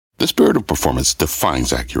The spirit of performance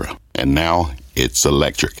defines Acura, and now it's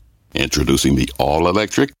electric. Introducing the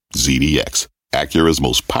all-electric ZDX, Acura's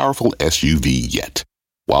most powerful SUV yet.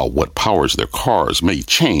 While what powers their cars may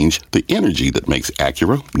change, the energy that makes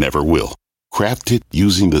Acura never will. Crafted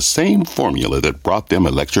using the same formula that brought them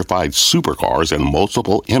electrified supercars and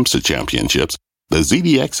multiple IMSA championships, the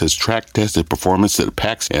ZDX has track-tested performance that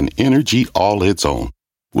packs an energy all its own.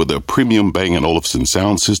 With a premium Bang & Olufsen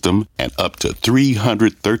sound system and up to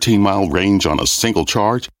 313-mile range on a single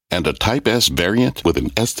charge, and a Type S variant with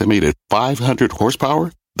an estimated 500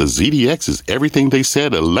 horsepower, the ZDX is everything they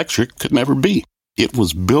said electric could never be. It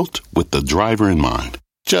was built with the driver in mind,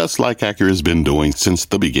 just like Acura's been doing since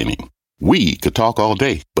the beginning. We could talk all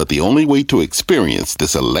day, but the only way to experience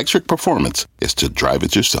this electric performance is to drive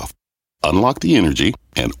it yourself. Unlock the energy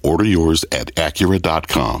and order yours at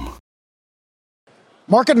Acura.com.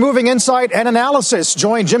 Market moving insight and analysis.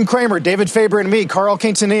 Join Jim Cramer, David Faber, and me, Carl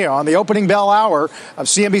Quintanilla, on the opening bell hour of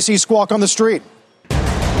CNBC Squawk on the Street.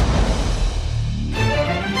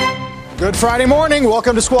 Good Friday morning.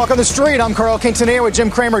 Welcome to Squawk on the Street. I'm Carl Quintanilla with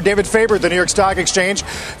Jim Cramer, David Faber at the New York Stock Exchange.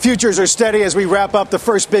 Futures are steady as we wrap up the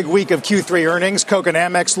first big week of Q3 earnings. Coke and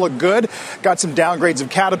Amex look good. Got some downgrades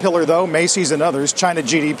of Caterpillar, though, Macy's and others. China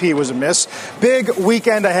GDP was a miss. Big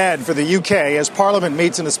weekend ahead for the UK as Parliament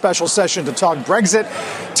meets in a special session to talk Brexit.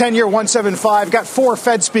 10-year 175. Got 4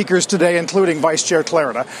 Fed speakers today, including Vice Chair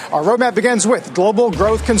Clarida. Our roadmap begins with global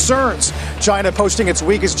growth concerns. China posting its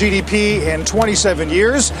weakest GDP in 27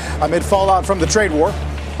 years amid fallout from the trade war.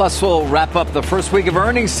 Plus, we'll wrap up the first week of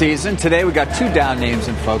earnings season. Today, we got 2 down names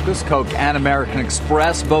in focus, Coke and American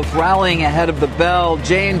Express, both rallying ahead of the bell.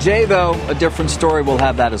 J&J, though, a different story. We'll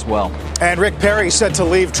have that as well. And Rick Perry set to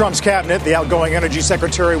leave Trump's cabinet. The outgoing energy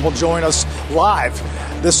secretary will join us live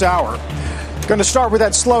this hour. Going to start with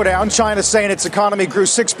that slowdown. China saying its economy grew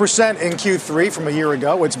 6% in Q3 from a year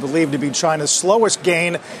ago. It's believed to be China's slowest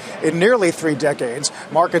gain in nearly 3 decades.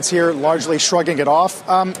 Markets here largely shrugging it off.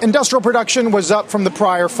 Industrial production was up from the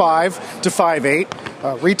prior 5 to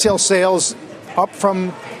 5.8. Retail sales up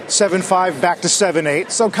from 7.5 back to 7.8.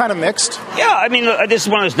 So kind of mixed. Yeah, I mean, this is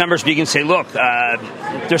one of those numbers where you can say, look,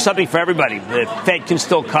 there's something for everybody. The Fed can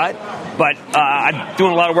still cut, but I'm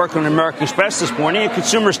doing a lot of work on American Express this morning. The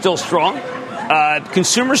consumer's still strong.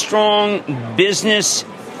 Consumer strong, business,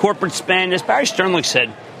 corporate spend. As Barry Sternlicht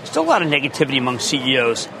said, still a lot of negativity among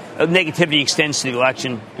CEOs. Negativity extends to the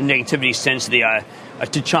election. Negativity extends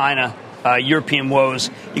to China, European woes.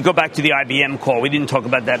 You go back to the IBM call. We didn't talk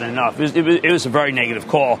about that enough. It was a very negative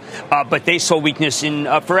call. But they saw weakness in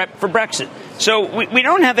for Brexit. So we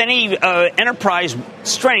don't have any enterprise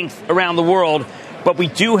strength around the world. But we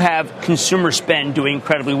do have consumer spend doing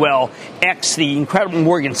incredibly well. X, the incredible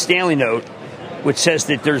Morgan Stanley note, which says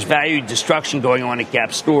that there's value destruction going on at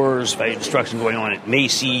Gap stores, value destruction going on at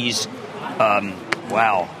Macy's.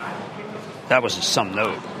 Wow. That was some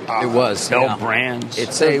note. It was. Bell Brands.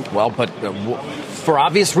 It's but for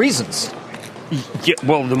obvious reasons. Yeah,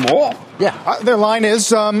 well, the mall. Yeah. Their line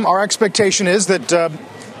is, our expectation is that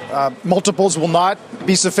multiples will not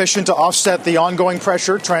be sufficient to offset the ongoing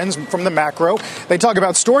pressure trends from the macro. They talk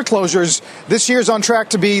about store closures. This year's on track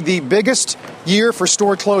to be the biggest year for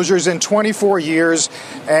store closures in 24 years,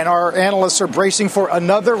 and our analysts are bracing for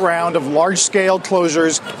another round of large-scale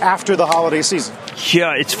closures after the holiday season.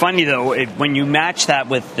 Yeah, it's funny, though, when you match that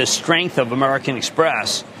with the strength of American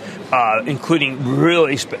Express, including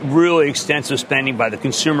really extensive spending by the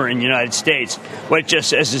consumer in the United States. What it just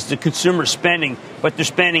says is the consumer spending, but they're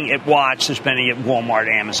spending at Watch, they're spending at Walmart,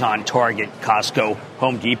 Amazon, Target, Costco,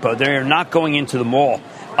 Home Depot. They're not going into the mall.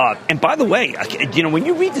 And by the way, when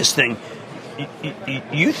you read this thing,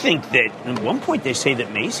 you think that at one point they say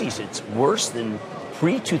that Macy's, it's worse than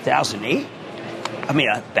pre-2008. I mean,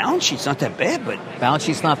 balance sheet's not that bad, but... Balance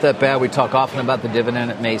sheet's not that bad. We talk often about the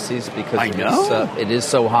dividend at Macy's because it is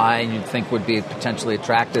so high, and you'd think would be potentially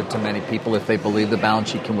attractive to many people if they believe the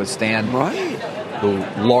balance sheet can withstand the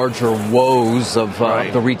larger woes of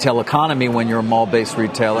the retail economy when you're a mall-based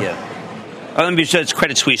retailer. Yeah. Let me say it's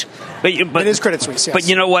Credit Suisse. But it is Credit Suisse, yes. But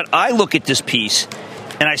you know what? I look at this piece,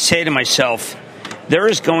 and I say to myself, there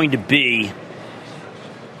is going to be...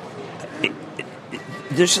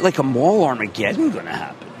 There's like a mall Armageddon going to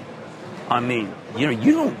happen. I mean,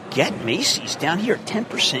 you don't get Macy's down here at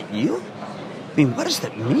 10% yield. I mean, what does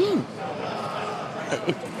that mean?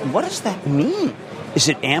 What does that mean? Is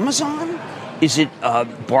it Amazon? Is it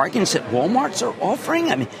bargains that Walmart's are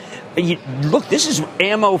offering? I mean, look, this is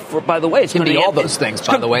ammo for, by the way, it's going to be all those things,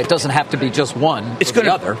 by the way. It doesn't have to be just one it's or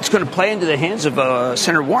the other. It's going to play into the hands of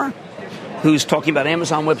Senator Warren, who's talking about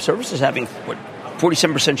Amazon Web Services having,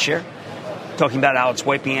 47% share? Talking about how it's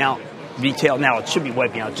wiping out retail. Now, it should be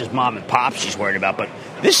wiping out just mom and pop she's worried about, but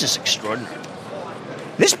this is extraordinary.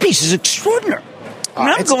 This piece is extraordinary. And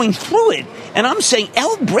I'm going through it, and I'm saying,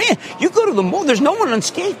 L brand, you go to the mall, there's no one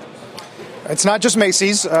unscathed. It's not just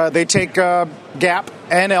Macy's. They take Gap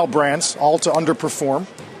and L brands, all to underperform.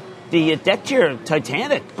 The deck chair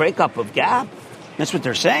Titanic breakup of Gap, that's what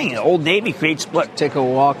they're saying. Old Navy creates what? Take a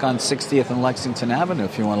walk on 60th and Lexington Avenue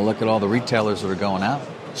if you want to look at all the retailers that are going out.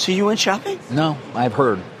 So you went shopping? No, I've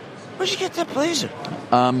heard. Where'd you get that blazer?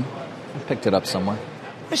 I picked it up somewhere.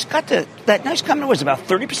 It's got that nice comment. Was about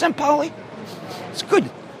 30% poly. It's good.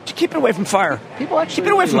 Just keep it away from fire. People actually keep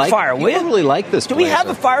it away from fire, will you? People really like this. Do we have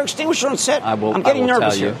a fire extinguisher on set? I'm getting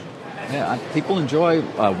nervous here. Yeah, people enjoy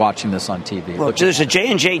watching this on TV. Look, there's a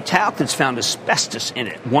J&J talc that's found asbestos in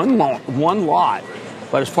it. One lot.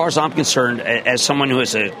 But as far as I'm concerned, as someone who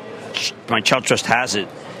has my child trust has it,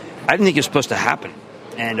 I didn't think it was supposed to happen.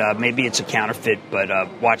 And maybe it's a counterfeit, but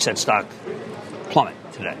watch that stock plummet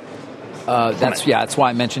today. That's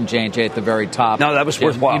why I mentioned J&J at the very top. No, that was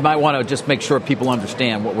worthwhile. You might want to just make sure people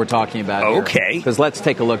understand what we're talking about here. Okay. Because let's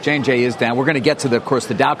take a look. J&J is down. We're going to get to, the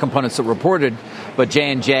Dow components that reported, but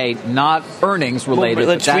J&J not earnings related. Well,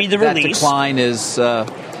 let's read the release. That decline is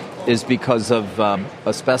because of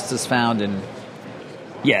asbestos found in...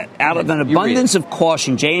 Yeah, out of an abundance of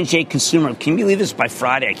caution, J&J Consumer, can you believe this? By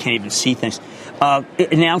Friday, I can't even see things,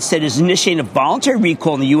 it announced that it is initiating a voluntary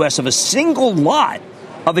recall in the U.S. of a single lot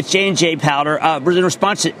of its J&J powder in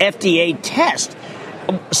response to FDA test.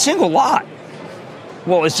 A single lot.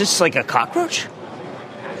 Well, is this like a cockroach?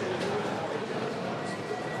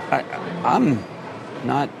 I'm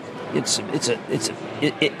not. It's a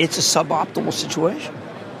suboptimal situation.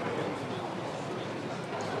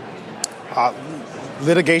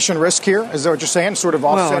 Litigation risk here? Is that what you're saying? Sort of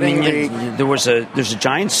offsetting there's a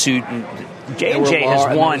giant suit. And J&J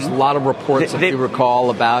has won. There's a lot of reports, if you recall,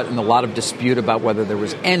 about, and a lot of dispute about whether there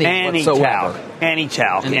was any whatsoever. Any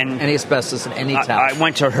talc. Any asbestos in any talc. I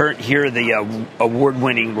went to hear the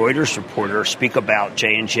award-winning Reuters reporter speak about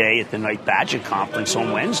J&J at the Knight Bagehot conference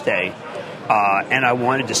on Wednesday. And I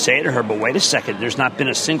wanted to say to her, but wait a second, there's not been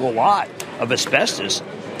a single lot of asbestos.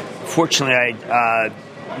 Fortunately, I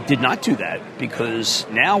did not do that, because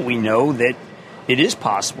now we know that it is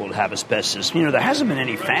possible to have asbestos. There hasn't been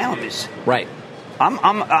any found. Right.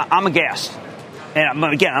 I'm aghast. And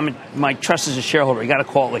my trust as a shareholder, you got to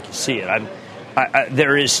call it like you see it.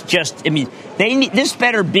 There is just, this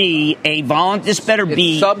better be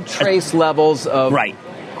sub-trace levels of right.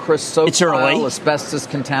 chrysotile asbestos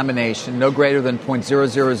contamination, no greater than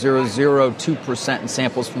 0.00002% in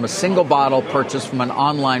samples from a single bottle purchased from an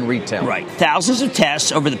online retailer. Right. Thousands of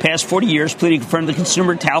tests over the past 40 years clearly confirm the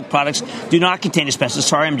consumer talc products do not contain asbestos.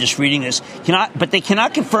 Sorry, I'm just reading this. But they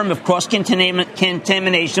cannot confirm if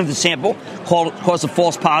cross-contamination of the sample caused a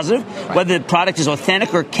false positive, right, whether the product is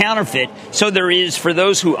authentic or counterfeit. So there is, for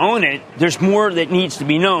those who own it, there's more that needs to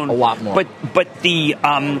be known. A lot more. But the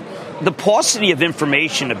paucity of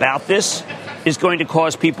information about this is going to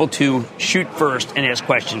cause people to shoot first and ask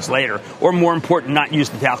questions later, or more important, not use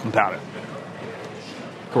the talcum powder.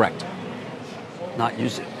 Correct. Not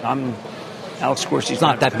use it. Alex Corsi's it's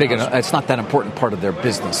not that big. It's not that important part of their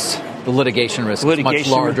business. The litigation risk is much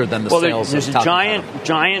larger than the sales. There's a giant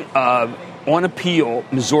on appeal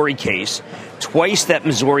Missouri case. Twice that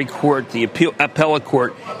Missouri court, the appellate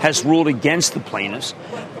court, has ruled against the plaintiffs.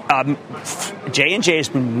 J&J has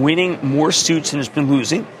been winning more suits than it's been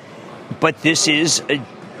losing, but this is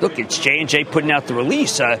it's J&J putting out the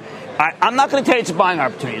release. I'm not going to tell you it's a buying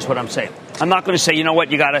opportunity is what I'm saying. I'm not going to say, you know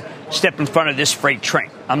what, you got to step in front of this freight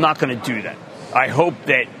train. I'm not going to do that. I hope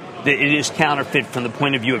that it is counterfeit from the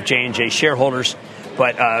point of view of J&J shareholders,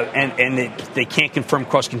 but and they can't confirm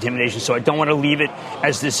cross-contamination, so I don't want to leave it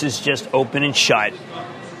as this is just open and shut,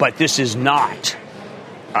 but this is not.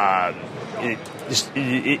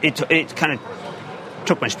 It kind of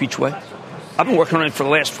took my speech away. I've been working on it for the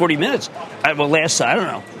last 40 minutes. I don't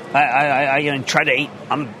know. I try to.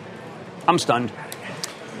 I'm stunned.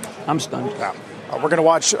 I'm stunned. Yeah. We're going to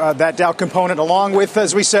watch that Dow component along with,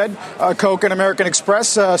 as we said, Coke and American Express.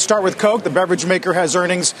 Start with Coke. The beverage maker has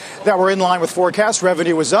earnings that were in line with forecast.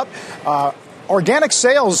 Revenue was up. Organic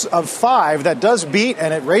sales of 5, that does beat,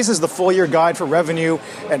 and it raises the full-year guide for revenue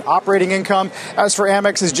and operating income. As for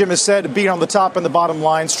Amex, as Jim has said, beat on the top and the bottom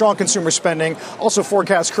line. Strong consumer spending. Also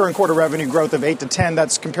forecast current quarter revenue growth of 8 to 10.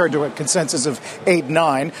 That's compared to a consensus of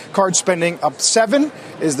 8-9. Card spending up 7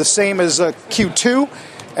 is the same as Q2.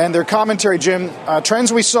 And their commentary, Jim,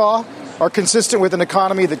 trends we saw are consistent with an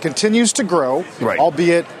economy that continues to grow, right,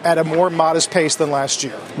 albeit at a more modest pace than last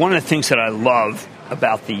year. One of the things that I love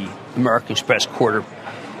about the American Express quarter,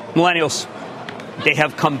 millennials, they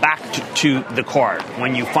have come back to the card.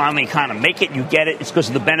 When you finally kind of make it, you get it. It's because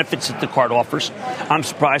of the benefits that the card offers. I'm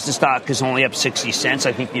surprised the stock is only up 60 cents.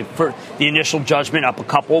 I think the initial judgment up a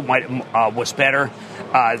couple was better.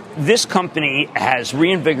 This company has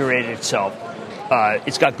reinvigorated itself.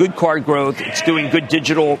 It's got good card growth. It's doing good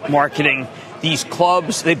digital marketing. These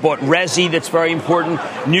clubs, they bought Resi, that's very important.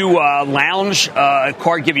 New lounge,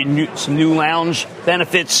 card give you some new lounge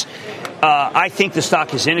benefits. I think the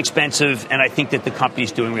stock is inexpensive, and I think that the company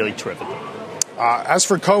is doing really terrific. As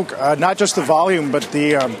for Coke, not just the volume, but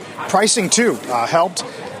the pricing, too, helped.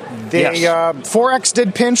 The Forex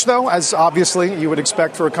did pinch, though, as obviously you would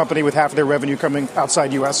expect for a company with half of their revenue coming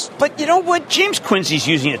outside U.S. But you know what? James Quincy's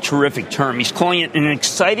using a terrific term. He's calling it an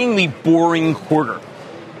excitingly boring quarter.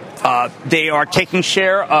 They are taking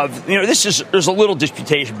share of, there's a little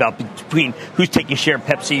disputation between who's taking share of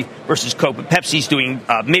Pepsi versus Coke. But Pepsi's doing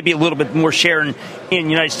maybe a little bit more share in the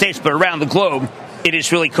United States, but around the globe, it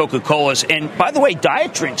is really Coca-Cola's. And by the way,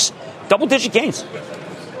 diet drinks, double-digit gains.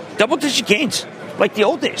 Double-digit gains, like the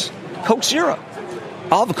old days. Coke Zero.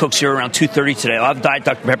 I'll have a Coke Zero around 2:30 today. I'll have Diet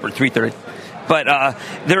Dr. Pepper at 3:30. But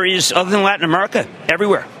there is, other than Latin America,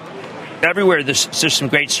 everywhere there's some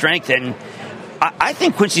great strength. And I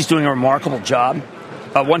think Quincy's doing a remarkable job.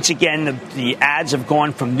 Once again, the ads have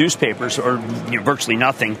gone from newspapers, or virtually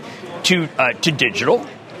nothing, to digital,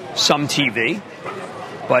 some TV.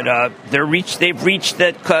 But they've reached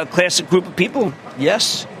that classic group of people.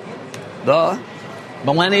 Yes, the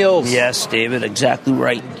millennials. Yes, David, exactly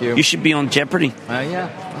right. Thank you. You should be on Jeopardy. Yeah,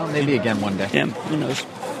 well, maybe again one day. Yeah, who knows?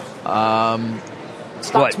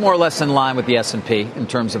 Stock's more or less in line with the S&P in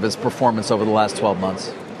terms of its performance over the last 12 months.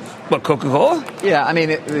 What, Coca-Cola? Yeah, I mean,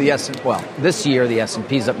 this year the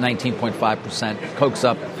S&P's up 19.5%. Coke's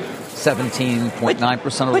up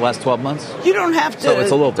 17.9% over the last 12 months. You don't have to. So it's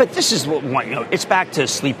a little bit. But this is what it's back to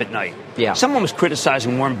sleep at night. Yeah. Someone was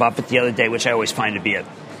criticizing Warren Buffett the other day, which I always find to be a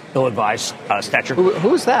ill-advised stature.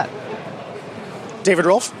 Who is that? David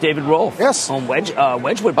Rolfe? David Rolfe. Yes. On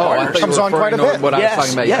Wedgwood Partners. Comes on quite a bit. What I was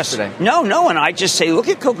talking about yesterday. No, and I just say, look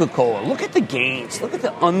at Coca-Cola. Look at the gains. Look at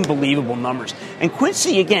the unbelievable numbers. And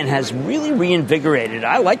Quincy, again, has really reinvigorated.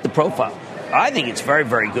 I like the profile. I think it's very,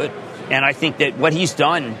 very good. And I think that what he's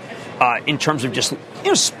done in terms of just,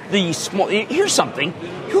 the small... Here's something.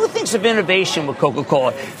 Who thinks of innovation with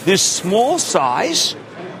Coca-Cola? This small size,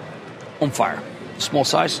 on fire. Small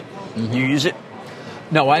size. Mm-hmm. You use it.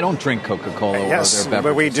 No, I don't drink Coca-Cola or their beverages.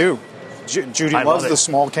 But we do. Judy loves the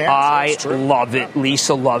small cans. I love it.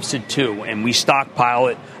 Lisa loves it, too. And we stockpile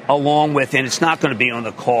it along with, and it's not going to be on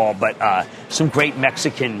the call, but some great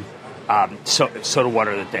Mexican soda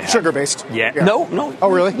water that they have. Sugar-based? Yeah. No.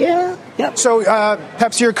 Oh, really? Yeah. So,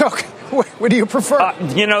 Pepsi or Coke? What do you prefer?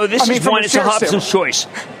 This is one. It's a Hobson's choice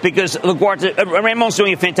because Ramon's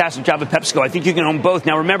doing a fantastic job at PepsiCo. I think you can own both.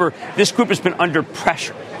 Now, remember, this group has been under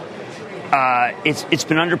pressure. It's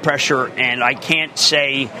been under pressure, and I can't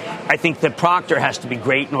say. I think that Procter has to be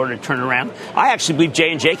great in order to turn it around. I actually believe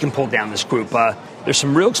J&J can pull down this group. There's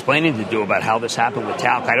some real explaining to do about how this happened with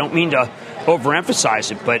talc. I don't mean to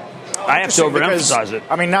overemphasize it, but I have to overemphasize it.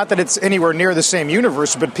 I mean, not that it's anywhere near the same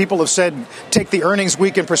universe, but people have said, take the earnings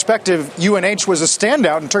week in perspective, UNH was a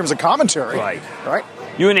standout in terms of commentary. Right.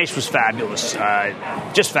 UNH was fabulous,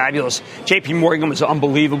 just fabulous. J.P. Morgan was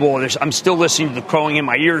unbelievable. I'm still listening to the crowing in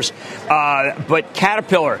my ears. But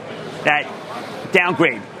Caterpillar, that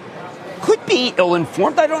downgrade, could be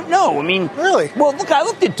ill-informed. I don't know. I mean, really? Well, look, I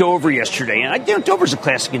looked at Dover yesterday, and Dover's a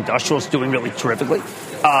classic industrial. It's doing really terrifically.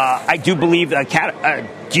 I do believe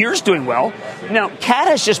Deere's doing well. Now, Cat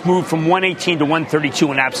has just moved from 118 to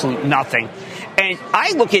 132 in absolute nothing. And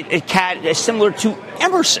I look at Cat as similar to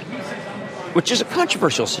Emerson, which is a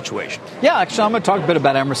controversial situation. Yeah, actually, I'm going to talk a bit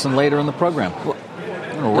about Emerson later in the program. I'm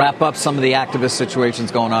going to wrap up some of the activist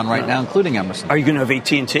situations going on right now, including Emerson. Are you going to have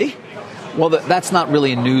AT&T? Well, that's not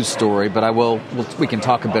really a news story, but we can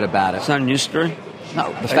talk a bit about it. It's not a news story? No,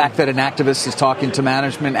 the fact that an activist is talking to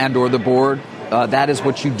management and or the board, that is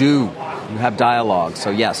what you do. You have dialogue.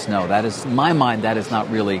 So, yes, no, that is, in my mind, that is not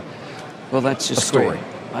really that's just a story.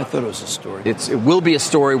 I thought it was a story. It will be a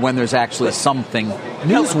story when there's actually something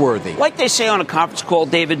newsworthy. Like they say on a conference call,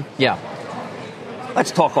 David. Yeah.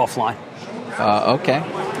 Let's talk offline. Okay.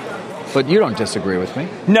 But you don't disagree with me.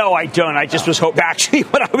 No, I don't. I just was hoping. Actually,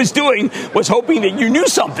 what I was doing was hoping that you knew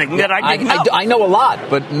something that I didn't know. I know a lot,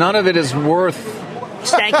 but none of it is worth...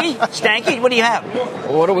 Stanky, what do you have?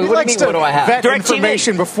 What do I have? Vet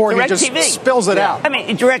information before he just spills it out. I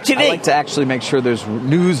mean, DirecTV. I like to actually make sure there's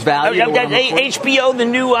news value. HBO, the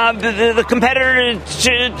new the competitor to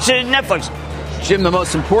Netflix. Jim, the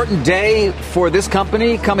most important day for this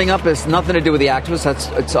company coming up has nothing to do with the activists.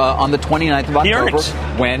 It's on the 29th of October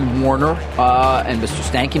when Warner and Mr.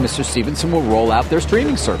 Stanky, Mr. Stevenson will roll out their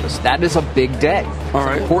streaming service. That is a big day. It's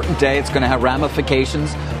an important day. It's going to have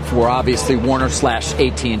ramifications for obviously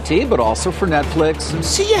Warner/AT&T, but also for Netflix. And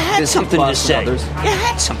see, you had Disney something Plus to say. And others. You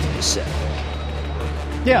had something to say.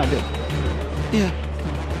 Yeah, I did. Yeah,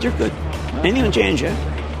 you're good. Anything on J&J?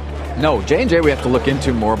 No, J&J we have to look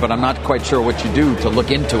into more, but I'm not quite sure what you do to look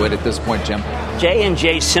into it at this point, Jim.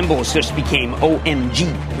 J&J symbols just became OMG.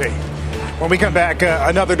 When we come back,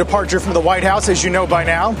 another departure from the White House, as you know by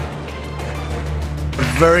now.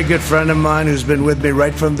 A very good friend of mine who's been with me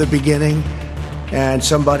right from the beginning, and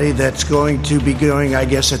somebody that's going to be going, I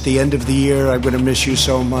guess, at the end of the year. I'm going to miss you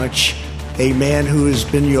so much. A man who has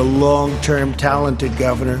been your long-term talented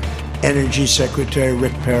governor, Energy Secretary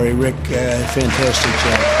Rick Perry. Rick, fantastic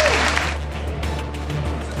job.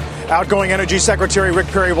 Outgoing Energy Secretary Rick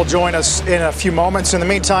Perry will join us in a few moments. In the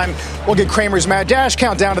meantime, we'll get Cramer's Mad Dash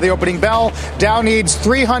countdown to the opening bell. Dow needs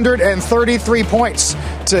 333 points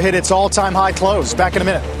to hit its all-time high close. Back in a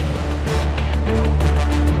minute.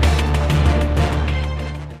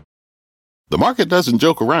 The market doesn't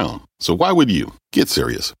joke around, so why would you? Get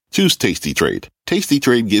serious. Choose Tasty Trade. Tasty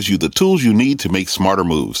Trade gives you the tools you need to make smarter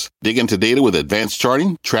moves. Dig into data with advanced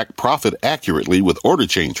charting, track profit accurately with order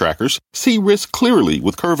chain trackers, see risk clearly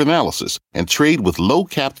with curve analysis, and trade with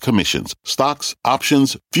low-capped commissions, stocks,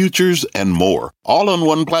 options, futures, and more. All on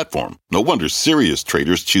one platform. No wonder serious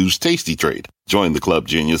traders choose Tasty Trade. Join the club,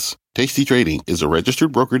 genius. Tasty Trading is a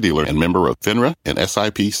registered broker-dealer and member of FINRA and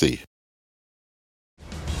SIPC.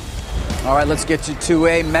 All right, let's get you to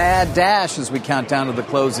a mad dash as we count down to the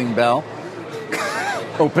closing bell.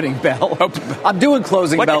 Opening bell. I'm doing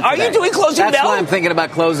closing bell today. Are you doing closing bell? That's why I'm thinking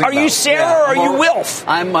about closing bell. Are you Sarah or are you Wilf?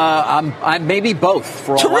 I'm maybe both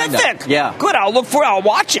for all I know. Terrific. Yeah. Good. I'll look for it. I'll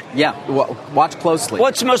watch it. Yeah. Watch closely.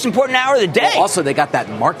 What's the most important hour of the day? Well, also, they got that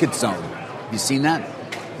market zone. You seen that?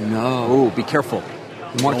 No. Ooh, be careful.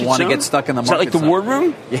 You Market don't want to zone? get stuck in the Is market that like the zone. war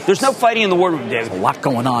room? Yes. There's no fighting in the war room, David. There's a lot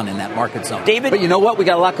going on in that market zone. David? But you know what? We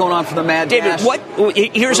got a lot going on for the Mad David, Dash.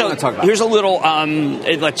 Here's a little,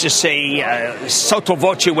 let's just say, sotto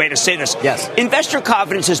voce way to say this. Yes. Investor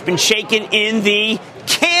confidence has been shaken in the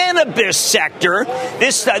cannabis sector.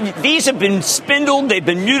 These have been spindled, they've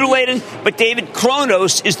been mutilated, but David,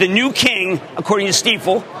 Kronos is the new king, according to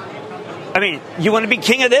Stiefel. I mean, you want to be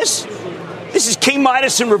king of this? This is King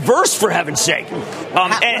Midas in reverse, for heaven's sake.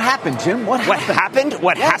 What happened, Jim? What happened?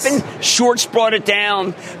 What happened? Shorts brought it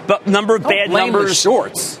down, but number of bad numbers. The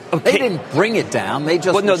shorts. Okay. They didn't bring it down. They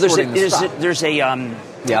just there's an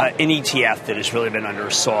ETF that has really been under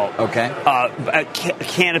assault. Okay.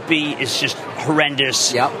 Canopy is just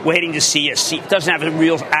horrendous. Yep. Waiting to see it doesn't have a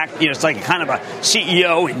real act. It's like kind of a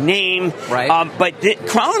CEO in name. Right. But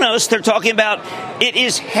Kronos, they're talking about it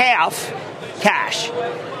is half cash.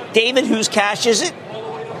 David, whose cash is it?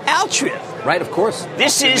 Altria. Right, of course.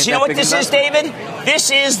 This is, you know what this is, David?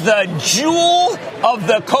 This is the jewel of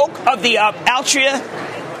the Altria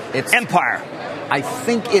empire. I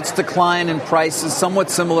think its decline in price is somewhat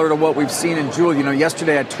similar to what we've seen in Juul.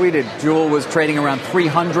 Yesterday I tweeted Juul was trading around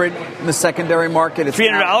 $300 in the secondary market. It's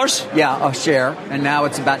 $300? Yeah, a share. And now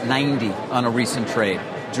it's about $90 on a recent trade,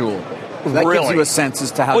 Juul. That really? Gives you a sense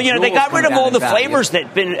as to how. Well, they got rid of all the flavors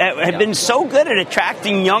that have been so good at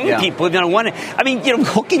attracting young people.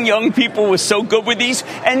 Hooking young people was so good with these,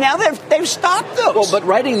 and now they've stopped those. Well, but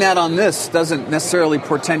writing that on this doesn't necessarily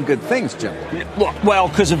portend good things, Jim. Well,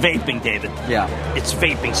 because of vaping, David. Yeah, it's a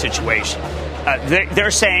vaping situation.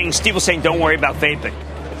 They're saying, Steve was saying, don't worry about vaping.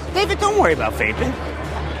 David, don't worry about vaping.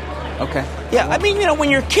 Okay. Yeah,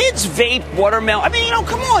 when your kids vape watermelon,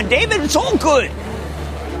 come on, David, it's all good.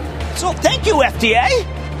 So thank you, FDA.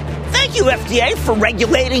 Thank you, FDA, for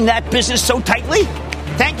regulating that business so tightly.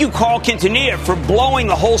 Thank you, Carl Quintanilla, for blowing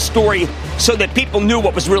the whole story so that people knew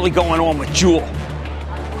what was really going on with Juul.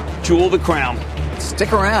 Juul the crown.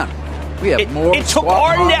 Stick around. We have more. It took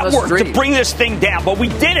our network to bring this thing down, but we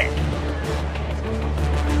did it.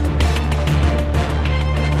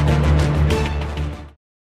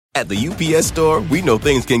 At the UPS Store, we know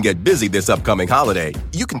things can get busy this upcoming holiday.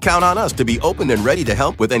 You can count on us to be open and ready to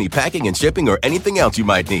help with any packing and shipping or anything else you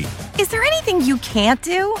might need. Is there anything you can't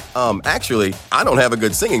do? Actually, I don't have a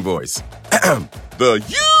good singing voice. The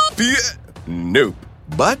UPS... Nope.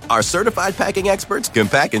 But our certified packing experts can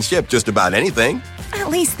pack and ship just about anything. At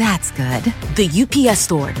least that's good. The UPS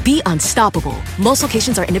Store. Be unstoppable. Most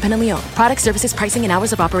locations are independently owned. Product, services, pricing, and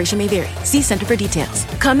hours of operation may vary. See Center for details.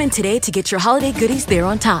 Come in today to get your holiday goodies there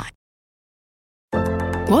on time.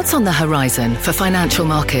 What's on the horizon for financial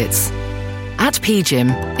markets? At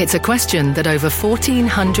PGIM, it's a question that over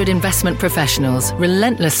 1,400 investment professionals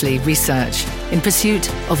relentlessly research in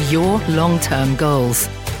pursuit of your long-term goals.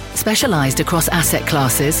 Specialized across asset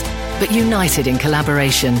classes, but united in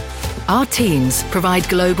collaboration, our teams provide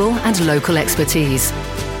global and local expertise.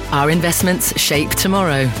 Our investments shape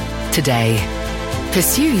tomorrow, today.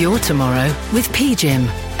 Pursue your tomorrow with PGIM,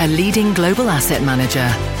 a leading global asset manager.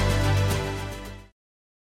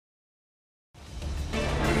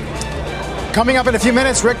 Coming up in a few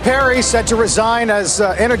minutes, Rick Perry set to resign as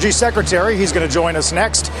Energy Secretary. He's going to join us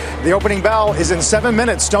next. The opening bell is in 7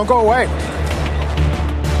 minutes. Don't go away.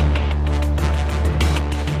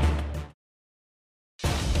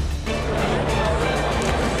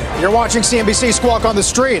 You're watching CNBC Squawk on the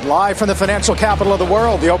Street, live from the financial capital of the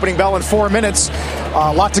world. The opening bell in 4 minutes.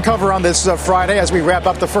 A lot to cover on this Friday as we wrap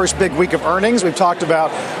up the first big week of earnings. We've talked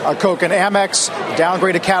about Coke and Amex,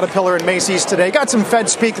 downgraded Caterpillar and Macy's today. Got some Fed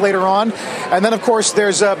speak later on. And then, of course,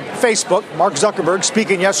 there's Facebook. Mark Zuckerberg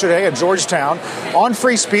speaking yesterday at Georgetown on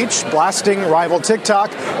free speech, blasting rival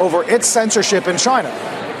TikTok over its censorship in China.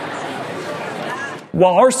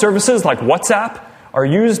 While our services like WhatsApp are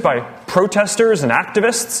used by protesters and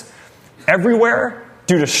activists everywhere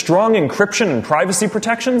due to strong encryption and privacy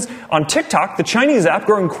protections, on TikTok, the Chinese app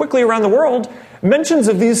growing quickly around the world, mentions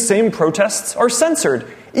of these same protests are censored,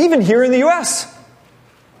 even here in the US.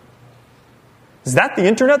 Is that the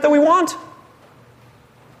internet that we want?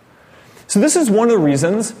 So this is one of the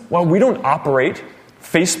reasons why we don't operate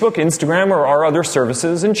Facebook, Instagram, or our other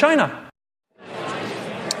services in China.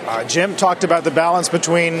 Jim talked about the balance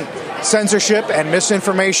between censorship and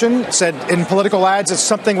misinformation, said in political ads it's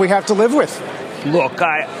something we have to live with. Look,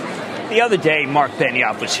 the other day, Mark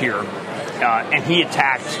Benioff was here, and he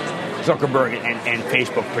attacked Zuckerberg and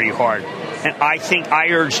Facebook pretty hard. And I think I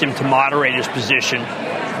urged him to moderate his position,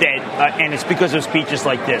 and it's because of speeches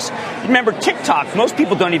like this. Remember, TikTok, most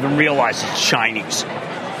people don't even realize it's Chinese.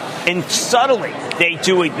 And subtly, they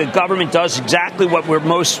do it. The government does exactly what we're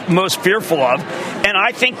most fearful of. And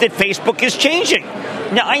I think that Facebook is changing.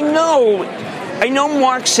 Now, I know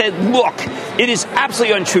Mark said, look, it is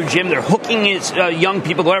absolutely untrue, Jim. They're hooking his young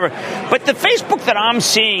people, whatever. But the Facebook that I'm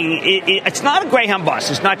seeing, it's not a Greyhound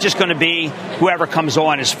bus. It's not just going to be whoever comes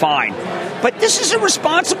on is fine. But this is a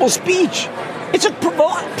responsible speech. It's a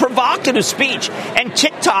provocative speech. And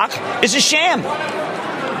TikTok is a sham.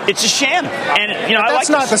 It's a sham. And, that's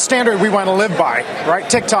not the standard we want to live by, right?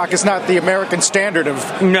 TikTok is not the American standard of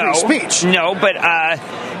free speech. No, but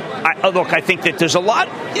look, I think that there's a lot,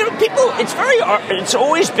 people, it's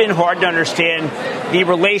always been hard to understand the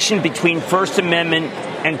relation between First Amendment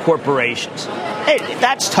and corporations. Hey,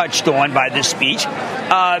 that's touched on by this speech.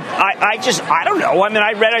 I don't know. I mean,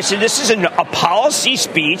 I said this is a policy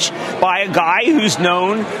speech by a guy who's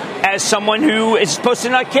known as someone who is supposed to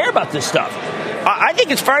not care about this stuff. I think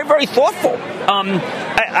it's very, very thoughtful.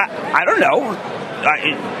 I don't know.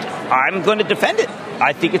 I'm going to defend it.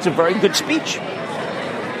 I think it's a very good speech.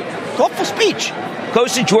 Thoughtful speech.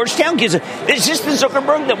 Goes to Georgetown, is this the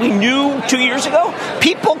Zuckerberg that we knew 2 years ago?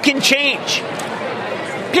 People can change.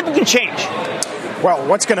 People can change. Well,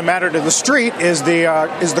 what's going to matter to the street is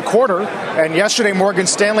the quarter. And yesterday, Morgan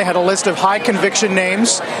Stanley had a list of high conviction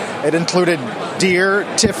names. It included Deere,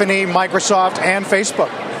 Tiffany, Microsoft, and Facebook.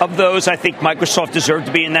 Of those, I think Microsoft deserved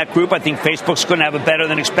to be in that group. I think Facebook's going to have a better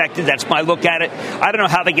than expected. That's my look at it. I don't know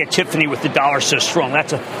how they get Tiffany with the dollar so strong.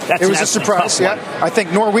 It was a surprise. Yeah, I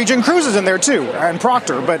think Norwegian Cruise is in there too, and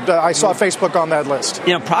Procter. But I saw Facebook on that list.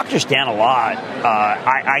 Procter's down a lot.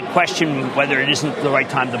 I question whether it isn't the right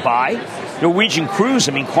time to buy. Norwegian Cruise,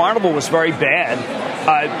 Carnival was very bad.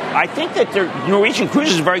 I think that Norwegian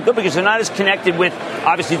Cruise is very good because they're not as connected with,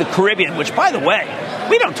 obviously, the Caribbean, which, by the way,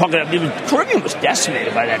 we don't talk about. The Caribbean was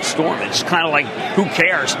decimated by that storm. It's kind of like, who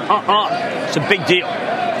cares? It's a big deal.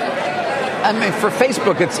 For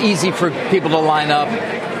Facebook, it's easy for people to line up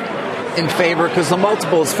in favor because the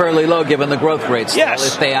multiple is fairly low given the growth rates.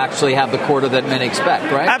 Yes. If they actually have the quarter that many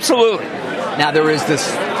expect, right? Absolutely. Now, there is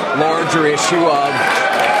this larger issue of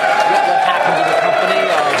what will happen to the company,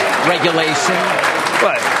 of regulation.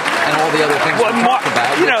 And all the other things we talked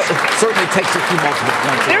about, certainly takes a few multiple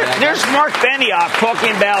points. There's Mark Benioff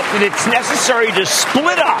talking about that it's necessary to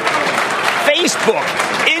split up Facebook,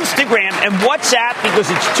 Instagram, and WhatsApp because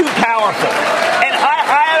it's too powerful. And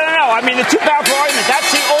I don't know. The too powerful argument, that's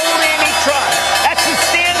the old antitrust. That's the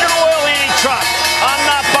Standard Oil antitrust. I'm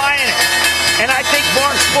not buying it. And I think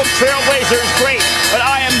Mark's book, Trailblazer, is great. But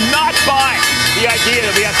I am not buying the idea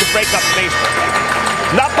that we have to break up Facebook.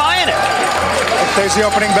 Not buying it. There's the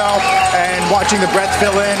opening bell, and watching the breath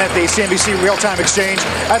fill in at the CNBC Real-Time Exchange.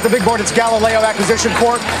 At the big board, it's Galileo Acquisition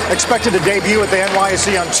Corp, expected to debut at the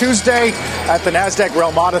NYSE on Tuesday. At the NASDAQ,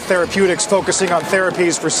 Relmada Therapeutics, focusing on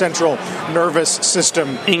therapies for central nervous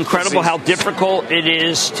system. Incredible how difficult it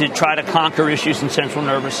is to try to conquer issues in central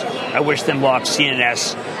nervous. I wish them luck.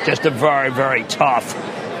 CNS, just a very, very tough.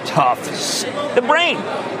 The brain.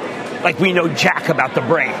 Like we know jack about the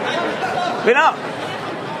brain. We know.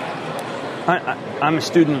 I'm a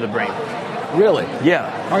student of the brain. Really?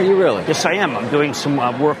 Yeah. Are you really? Yes, I am. I'm doing some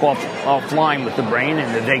work offline with the brain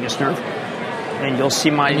and the vagus nerve. And you'll see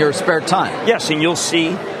in your spare time? Yes, and you'll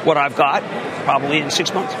see what I've got probably in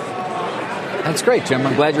 6 months. That's great, Jim.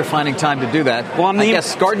 I'm glad you're finding time to do that. Well, I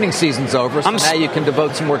guess gardening season's over, so now you can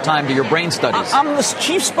devote some more time to your brain studies. I'm the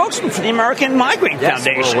chief spokesman for the American Migraine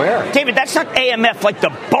Foundation. We're aware. David, that's not AMF like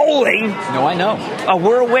the bowling. No, I know. Oh,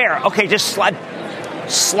 we're aware. Okay, just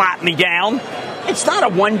slap me down. It's not a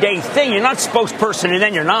one-day thing. You're not spokesperson and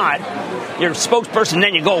then you're not. You're a spokesperson and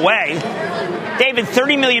then you go away. David,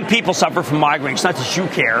 30 million people suffer from migraines. Not that you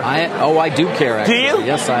care. I do care, actually. Do you?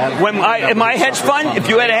 Yes, I have. In my hedge fund, if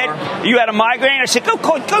you had a migraine, I said, go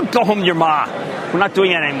home to your ma. We're not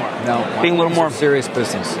doing that anymore. No. Being a little more serious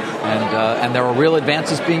business. And there are real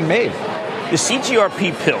advances being made. The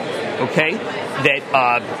CGRP pill, okay, that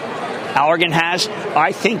Allergan has,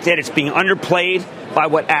 I think that it's being underplayed by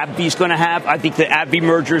what AbbVie's going to have. I think the AbbVie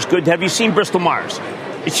merger is good. Have you seen Bristol-Myers?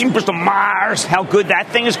 You've seen Bristol-Myers, how good that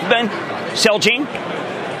thing has been? Celgene?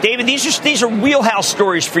 David, these are wheelhouse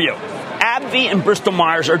stories for you. AbbVie and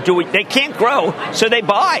Bristol-Myers they can't grow, so they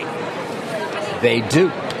buy. They do.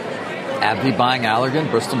 AbbVie buying Allergan,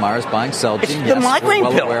 Bristol-Myers buying Celgene. It's the migraine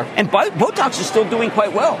pill. Aware. And Botox is still doing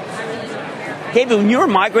quite well. David, when you're a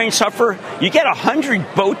migraine sufferer, you get 100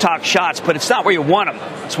 Botox shots, but it's not where you want them.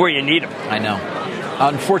 It's where you need them. I know.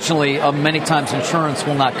 Unfortunately, many times insurance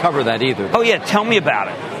will not cover that either. Oh, yeah. Tell me about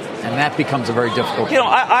it. And that becomes a very difficult thing.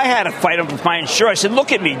 I had a fight with my insurer. I said,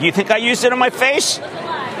 look at me. Do you think I used it on my face?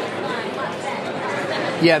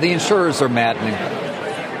 Yeah, the insurers are maddening.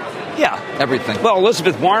 Yeah. Everything. Well,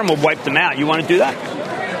 Elizabeth Warren will wipe them out. You want to do that?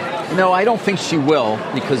 No, I don't think she will,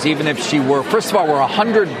 because even if she were, first of all, we're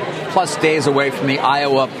 100-plus days away from the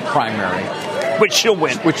Iowa primary. Which she'll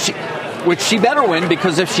win. Which she better win,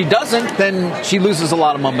 because if she doesn't, then she loses a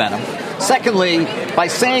lot of momentum. Secondly, by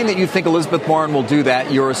saying that you think Elizabeth Warren will do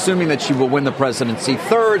that, you're assuming that she will win the presidency.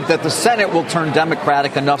 Third, that the Senate will turn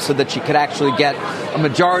Democratic enough so that she could actually get a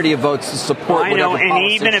majority of votes to support whatever policy.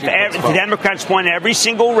 And even if the Democrats won every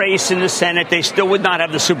single race in the Senate, they still would not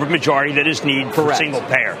have the supermajority that is needed for single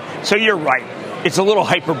payer. So you're right. It's a little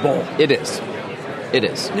hyperbole. It is. It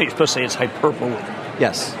is. No, you're supposed to say it's hyperbole.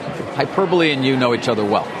 Yes. Hyperbole and you know each other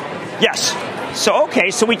well. Yes. So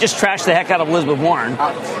we just trashed the heck out of Elizabeth Warren.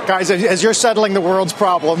 Guys, as you're settling the world's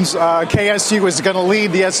problems, KSU is going to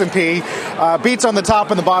lead the S&P. Beats on the top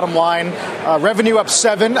and the bottom line. Revenue up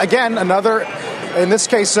 7%. Again, another, in this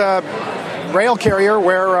case, rail carrier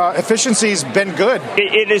where efficiency's been good.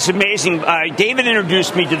 It is amazing. David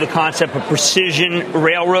introduced me to the concept of precision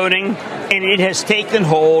railroading, and it has taken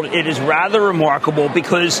hold. It is rather remarkable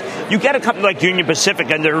because you get a company like Union Pacific,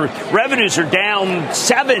 and their revenues are down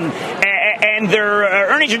 7%, and their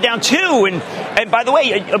earnings are down 2%. And by the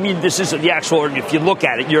way, I mean, this is the actual, if you look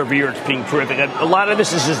at it year over year, it's being terrific. A lot of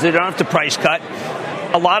this is they don't have to price cut.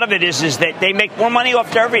 A lot of it is that they make more money off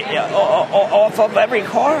of every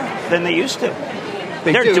car than they used to.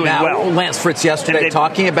 They're doing well. Lance Fritz yesterday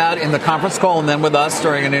talking about it in the conference call and then with us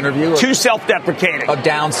during an interview. Too self-deprecating.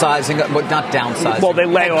 Downsizing, but not downsizing. Well, they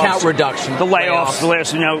layoffs. Count reduction. The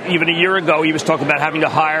layoffs. Even a year ago, he was talking about having to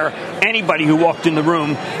hire anybody who walked in the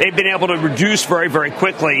room. They've been able to reduce very, very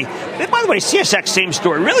quickly. And by the way, CSX, same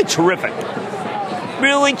story. Really terrific.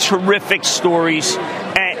 Really terrific stories.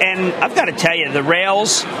 And I've got to tell you, the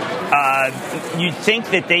rails, you'd think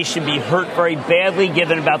that they should be hurt very badly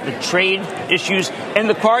given about the trade issues and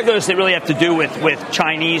the cargoes that really have to do with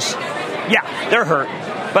Chinese. Yeah, they're hurt.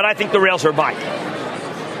 But I think the rails are buying.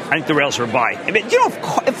 I mean,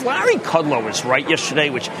 if Larry Kudlow was right yesterday,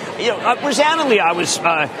 which, resoundingly,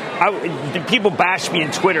 people bashed me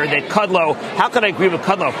on Twitter that Kudlow, how could I agree with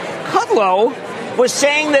Kudlow? Kudlow was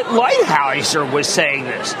saying that Lighthizer was saying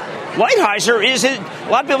this. Lighthizer a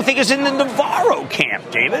lot of people think is in the Navarro camp,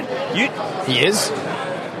 David. He is?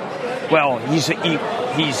 Well, he's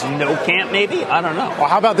no camp, maybe? I don't know. Well,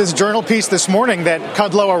 how about this journal piece this morning that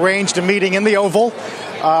Kudlow arranged a meeting in the Oval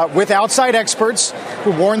with outside experts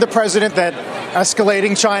who warned the president that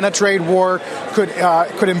escalating China trade war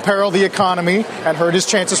could imperil the economy and hurt his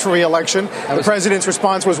chances for re-election. The president's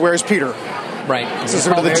response was, "Where's Peter?" Right. This is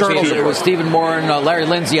sort of the journal's It was Stephen Moore and Larry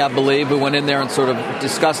Lindsay, I believe, who went in there and sort of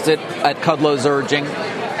discussed it at Kudlow's urging.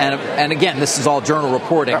 And again, this is all journal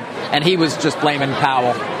reporting. And he was just blaming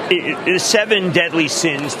Powell. The 7 deadly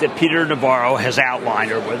sins that Peter Navarro has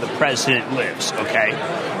outlined are where the president lives, okay?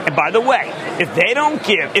 And by the way, if they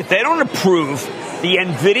don't approve the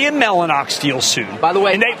NVIDIA Mellanox deal soon. By the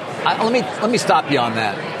way, let me stop you on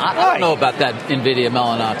that. I don't know about that NVIDIA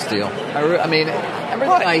Mellanox deal. I mean,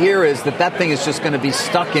 everything I hear is that thing is just going to be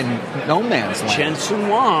stuck in no man's land. Jensen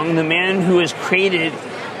Huang, the man who has created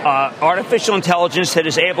artificial intelligence that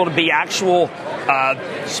is able to be actual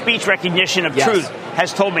speech recognition of truth,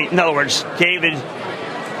 has told me, in other words, David,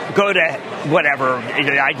 go to whatever.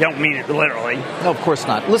 I don't mean it literally. No, of course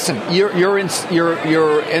not. Listen, your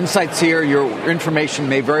insights here, your information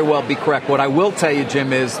may very well be correct. What I will tell you,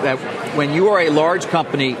 Jim, is that when you are a large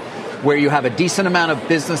company where you have a decent amount of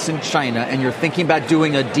business in China and you're thinking about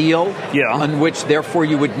doing a deal on which, therefore,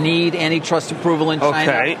 you would need antitrust approval in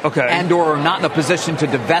China and or are not in a position to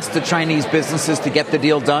divest the Chinese businesses to get the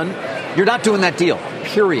deal done, you're not doing that deal,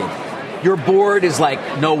 period. Your board is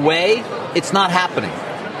like, no way, it's not happening.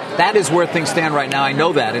 That is where things stand right now. I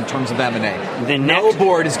know that in terms of M&A. No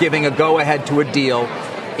board is giving a go-ahead to a deal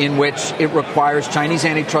in which it requires Chinese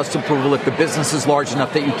antitrust approval if the business is large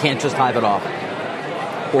enough that you can't just hive it off.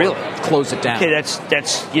 Or close it down. Okay, that's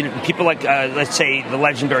people like let's say the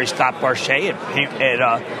legendary Scott Barchet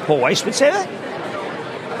at Paul Weiss would say that.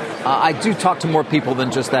 I do talk to more people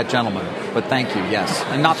than just that gentleman, but thank you. Yes,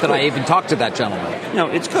 and not that I even talked to that gentleman. No,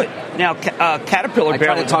 it's good. Now, Caterpillar. I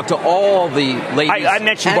try to talk to all the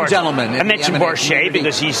ladies and gentlemen. I mentioned Barchet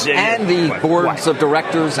because he's and the boards of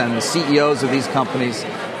directors and the CEOs of these companies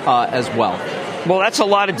as well. Well, that's a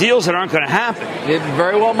lot of deals that aren't going to happen. It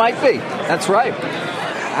very well might be. That's right.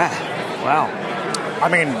 Wow. I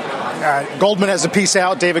mean, Goldman has a piece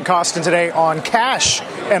out, David Costin, today on cash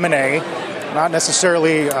M&A, not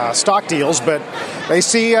necessarily stock deals, but they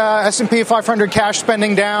see S&P 500 cash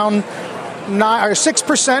spending down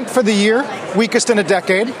 6% for the year, weakest in a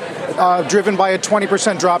decade, driven by a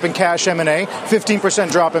 20% drop in cash M&A,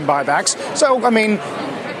 15% drop in buybacks. So, I mean,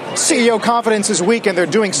 CEO confidence is weak, and they're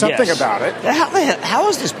doing something about it. How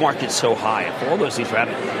is this market so high if all those things are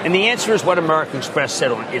happening? And the answer is what American Express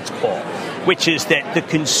said on its call, which is that the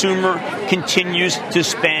consumer continues to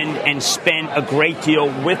spend a great deal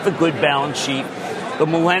with a good balance sheet. The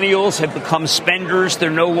millennials have become spenders. They're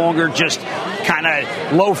no longer just kind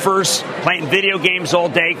of loafers playing video games all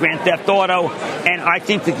day, Grand Theft Auto. And I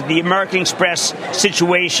think that the American Express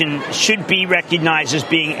situation should be recognized as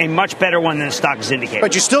being a much better one than the stock is indicating.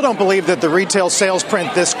 But you still don't believe that the retail sales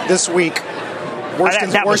print this week, worse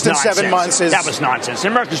than 7 months, is... That was nonsense. The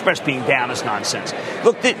American Express being down is nonsense.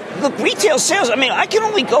 Look, retail sales, I mean, I can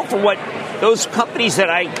only go for what those companies that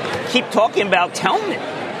I keep talking about tell me.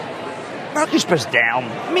 American Express down.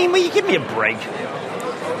 I mean, will you give me a break?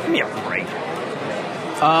 Give me a break.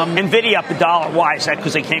 NVIDIA up $1. Why? Is that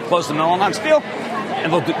because they can't close the Mellanox deal?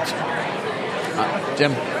 And they'll do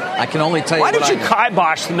Jim, I can only tell you why did you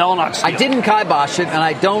kibosh the Mellanox deal? I didn't kibosh it, and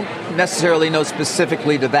I don't necessarily know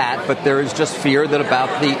specifically to that, but there is just fear that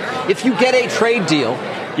if you get a trade deal,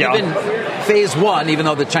 even phase one, even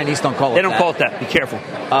though the Chinese don't call it that. They don't call it that. Be careful.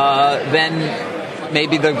 Then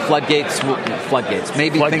maybe the floodgates.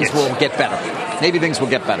 Maybe things will get better. Maybe things will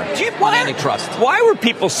get better. On antitrust. Why were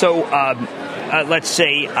people so, let's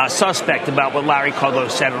say, suspect about what Larry Kudlow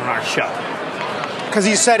said on our show? Because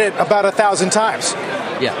he said it about 1,000 times.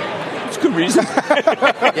 Yeah. It's a good reason.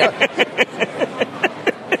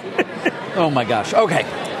 Oh, my gosh. Okay.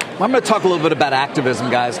 Well, I'm going to talk a little bit about activism,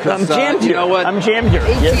 guys. I'm jammed here. You know what? I'm jammed here.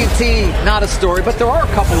 AT&T, not a story, but there are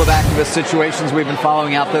a couple of activist situations we've been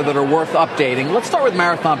following out there that are worth updating. Let's start with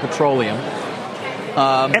Marathon Petroleum.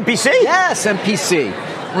 MPC? Yes, MPC.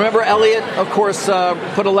 Remember, Elliott, of course,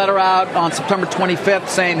 put a letter out on September 25th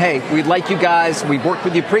saying, hey, we'd like you guys, we've worked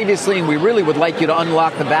with you previously, and we really would like you to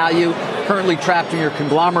unlock the value currently trapped in your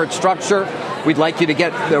conglomerate structure. We'd like you to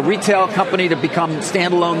get the retail company to become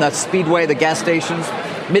standalone, that's Speedway, the gas stations.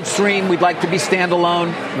 Midstream, we'd like to be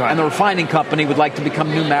standalone. Right. And the refining company would like to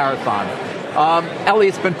become New Marathon.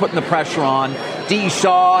 Elliott's been putting the pressure on. D.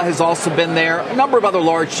 Shaw has also been there. A number of other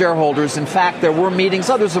large shareholders. In fact, there were meetings.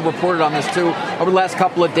 Others have reported on this, too, over the last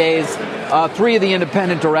couple of days. 3 of the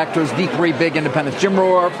independent directors, the 3 big independents, Jim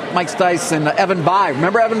Rohr, Mike Stice, and Evan Bayh.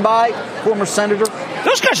 Remember Evan Bayh, former senator?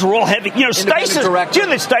 Those guys are all heavy. You know,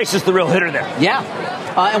 Stice is the real hitter there. Yeah.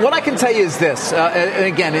 And what I can tell you is this,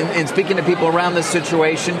 again, in speaking to people around this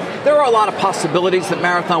situation, there are a lot of possibilities that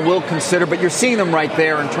Marathon will consider, but you're seeing them right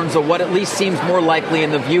there in terms of what at least seems more likely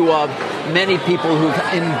in the view of many people who've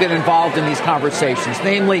been involved in these conversations,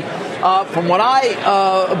 namely From what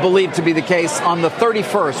I believe to be the case, on the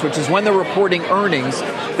 31st, which is when they're reporting earnings,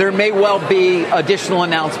 there may well be additional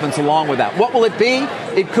announcements along with that. What will it be?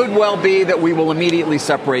 It could well be that we will immediately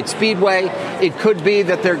separate Speedway. It could be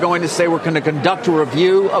that they're going to say we're going to conduct a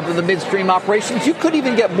review of the midstream operations. You could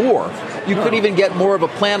even get more. You could even get more of a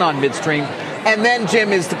plan on midstream. And then,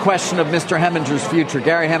 Jim, is the question of Mr. Hemminger's future.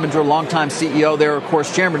 Gary Heminger, longtime CEO there, of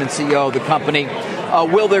course, chairman and CEO of the company.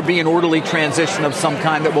 Will there be an orderly transition of some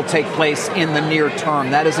kind that will take place in the near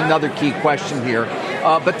term? That is another key question here.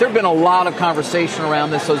 But there have been a lot of conversation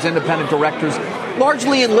around this. Those independent directors,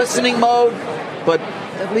 largely in listening mode, but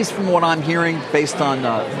at least from what I'm hearing, based on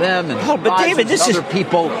them and but David, this other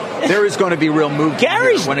people, there is going to be real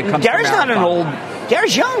movement when it comes to Gary's not an old...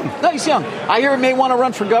 Gary's young. No, he's young. I hear he may want to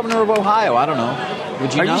run for governor of Ohio. I don't know.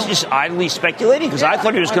 Would you know? Are you just idly speculating? Because I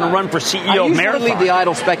thought he was going to run for CEO of Marathon. I usually leave the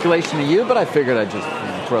idle speculation to you, but I figured I'd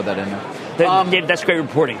just throw that in there. Dave, that's great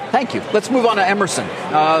reporting. Thank you. Let's move on to Emerson.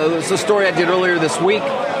 It's a story I did earlier this week.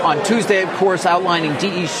 On Tuesday, of course, outlining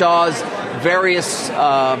D.E. Shaw's various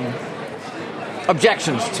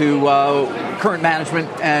objections to current management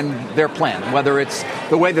and their plan, whether it's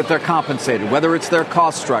the way that they're compensated, whether it's their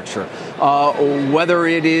cost structure, whether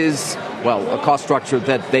it is, a cost structure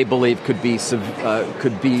that they believe could be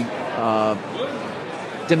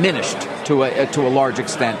diminished to a large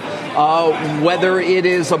extent, whether it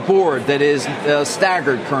is a board that is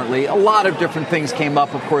staggered currently. A lot of different things came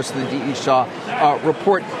up, of course, in the D.E. Shaw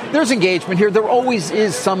report. There's engagement here. There always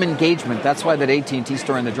is some engagement. That's why that AT&T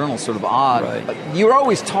story in the Journal is sort of odd. Right. You're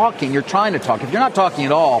always talking. You're trying to talk. If you're not talking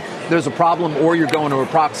at all, there's a problem, or you're going to a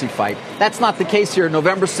proxy fight. That's not the case here.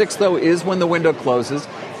 November 6th, though, is when the window closes.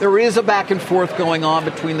 There is a back and forth going on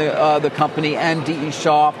between the company and D.E.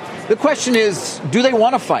 Shaw. The question is, do they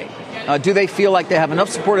want to fight? Do they feel like they have enough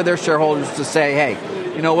support of their shareholders to say,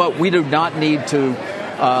 hey, you know what, we do not need to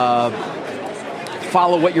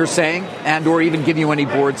follow what you're saying and or even give you any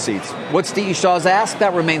board seats? What's D.E. Shaw's ask?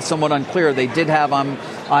 That remains somewhat unclear. They did have,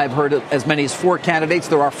 I've heard, as many as 4 candidates.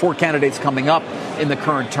 There are 4 candidates coming up in the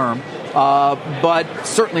current term, but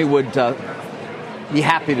certainly would be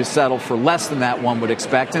happy to settle for less than that, one would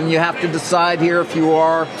expect. And you have to decide here, if you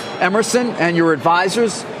are Emerson and your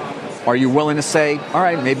advisors, are you willing to say, all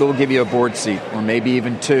right, maybe we'll give you a board seat, or maybe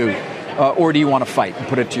even 2, or do you want to fight and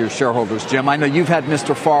put it to your shareholders? Jim, I know you've had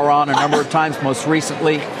Mr. Farr on a number of times, most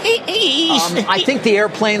recently. I think the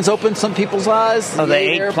airplanes opened some people's eyes. Oh, the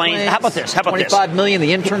 8 planes. How about this? $25 million,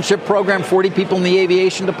 the internship program, 40 people in the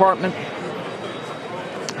aviation department.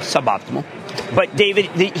 Suboptimal. But David,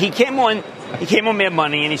 he came on Mad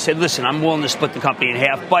Money, and he said, listen, I'm willing to split the company in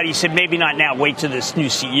half. But he said, maybe not now. Wait till this new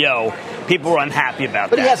CEO. People were unhappy about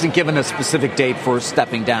that. But he hasn't given a specific date for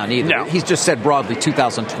stepping down either. No. He's just said broadly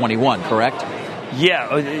 2021, correct?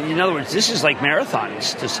 Yeah. In other words, this is like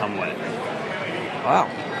marathons to some way. Wow.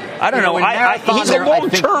 I don't know. He's a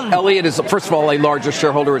long-term. Elliott is, first of all, a larger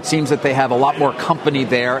shareholder. It seems that they have a lot more company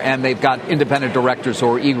there, and they've got independent directors who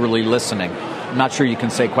are eagerly listening. I'm not sure you can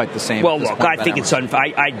say quite the same. Well, look, I think it's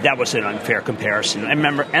unfair. That was an unfair comparison. I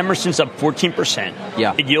remember Emerson's up 14%.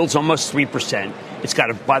 Yeah. It yields almost 3%. It's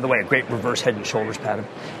got, by the way, a great reverse head and shoulders pattern.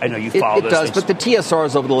 I know you follow those things. It does, but the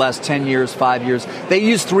TSRs over the last 10 years, 5 years, they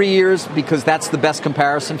use 3 years because that's the best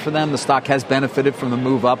comparison for them. The stock has benefited from the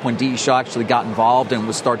move up when D.E. Shaw actually got involved and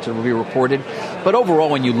was started to be reported. But overall,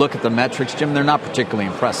 when you look at the metrics, Jim, they're not particularly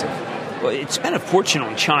impressive. Well, it's spent a fortune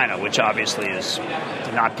on China, which obviously is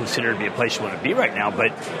not considered to be a place you want to be right now.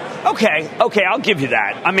 But okay, I'll give you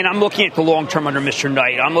that. I mean, I'm looking at the long term under Mr.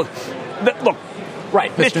 Knight. Look.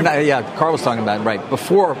 Right, Mr. Knight, yeah, Carl was talking about it, right.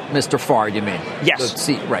 Before Mr. Farr, you mean? Yes.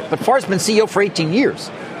 Right, but Farr's been CEO for 18 years.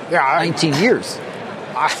 Yeah. 19 years.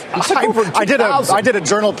 I did a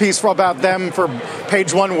journal piece about them for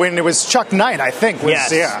Page One when it was Chuck Knight, I think.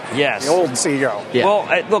 Yes. The old CEO. Yeah. Well,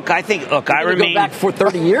 I remain... Go back for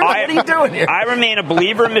 30 years? What are you doing here? I remain a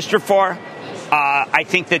believer in Mr. Farr. I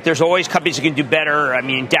think that there's always companies that can do better. I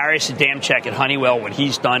mean, Darius Adamczyk at Honeywell, what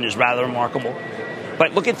he's done is rather remarkable.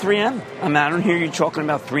 But look at 3M. I mean, I don't hear you talking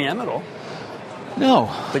about 3M at all. No.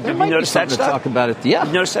 But have you noticed that stuff? Talk about it. Yeah.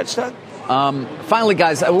 You noticed that stuff? Finally,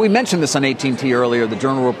 guys, we mentioned this on AT&T earlier, the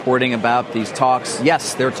Journal reporting about these talks.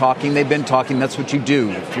 Yes, they're talking. They've been talking. That's what you do.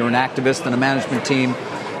 If you're an activist and a management team,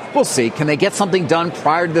 we'll see. Can they get something done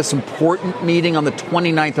prior to this important meeting on the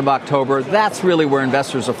 29th of October? That's really where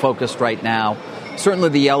investors are focused right now. Certainly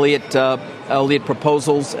the Elliott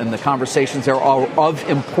proposals and the conversations there are of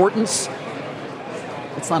importance.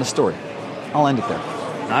 It's not a story. I'll end it there.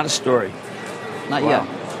 Not a story. Not yet.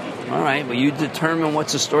 All right. Well, you determine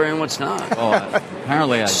what's a story and what's not. Oh,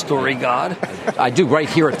 Apparently, story god. I do right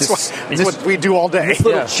here at this. That's what we do all day. This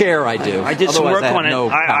little chair I do. I did some work on it. No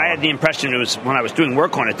I had the impression it was when I was doing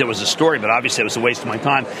work on it, there was a story, but obviously it was a waste of my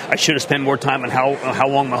time. I should have spent more time on how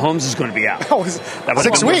long Mahomes is going to be out. Oh,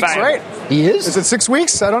 6 weeks, right? He is? Is it 6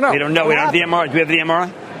 weeks? I don't know. We don't know. We don't have the MRI. Do we have the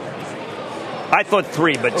MRI? I thought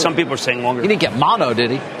 3, but some people are saying longer. He didn't get mono,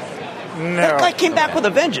 did he? No. That guy came back with a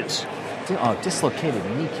vengeance. Oh, dislocated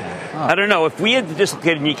kneecap. Oh. I don't know. If we had the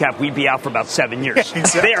dislocated kneecap, we'd be out for about 7 years.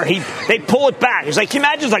 Exactly. There, they pull it back. It's like, can you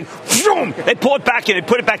imagine? It's like, zoom! They pull it back in, they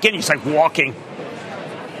put it back in. He's like walking.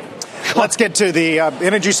 Let's get to the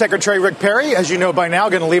Energy Secretary Rick Perry, as you know by now,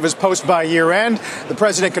 going to leave his post by year end. The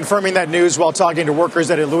president confirming that news while talking to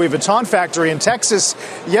workers at a Louis Vuitton factory in Texas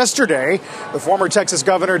yesterday. The former Texas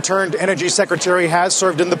governor turned energy secretary has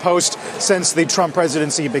served in the post since the Trump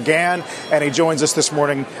presidency began. And he joins us this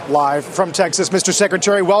morning live from Texas. Mr.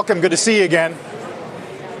 Secretary, welcome. Good to see you again.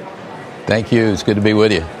 Thank you. It's good to be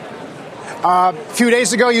with you. A few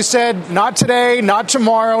days ago, you said not today, not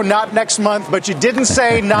tomorrow, not next month, but you didn't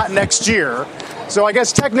say not next year. So I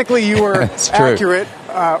guess technically you were accurate.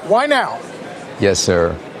 Why now? Yes,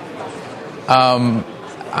 sir.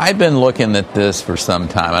 I've been looking at this for some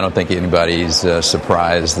time. I don't think anybody's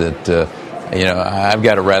surprised that, I've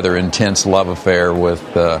got a rather intense love affair with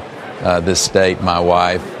this state, my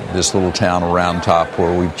wife, this little town of Round Top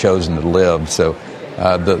where we've chosen to live. So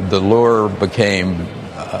the lure became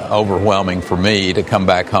overwhelming for me to come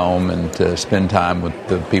back home and to spend time with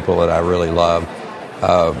the people that I really love.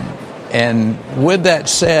 And with that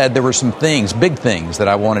said, there were some things, big things, that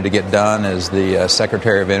I wanted to get done as the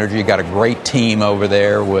Secretary of Energy. Got a great team over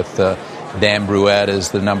there with Dan Brouette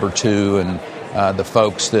as the number 2 and the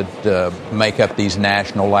folks that make up these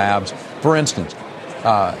national labs. For instance,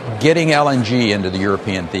 getting LNG into the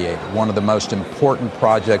European theater, one of the most important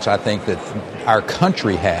projects I think that our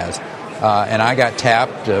country has. And I got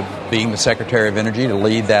tapped, being the Secretary of Energy, to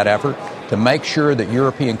lead that effort to make sure that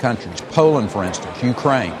European countries, Poland, for instance,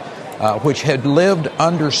 Ukraine, which had lived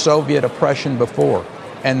under Soviet oppression before,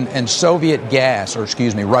 and Russian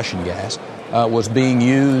gas, was being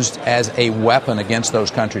used as a weapon against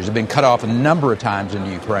those countries. It had been cut off a number of times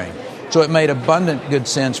into Ukraine. So it made abundant good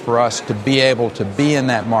sense for us to be able to be in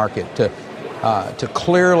that market, to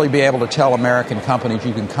clearly be able to tell American companies,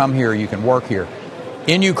 you can come here, you can work here.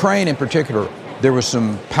 In Ukraine, in particular, there was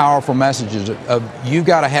some powerful messages of you've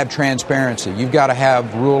got to have transparency, you've got to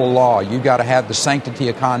have rule of law, you've got to have the sanctity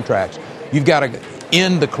of contracts, you've got to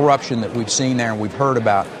end the corruption that we've seen there and we've heard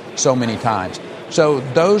about so many times. So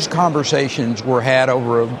those conversations were had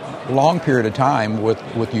over a long period of time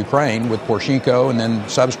with Ukraine, with Poroshenko, and then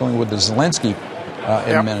subsequently with the Zelensky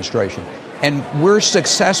administration. And we're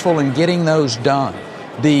successful in getting those done.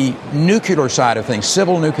 The nuclear side of things,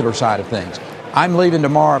 civil nuclear side of things, I'm leaving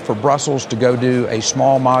tomorrow for Brussels to go do a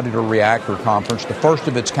small modular reactor conference, the first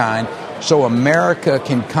of its kind, so America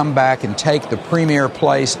can come back and take the premier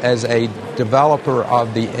place as a developer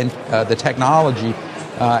of the technology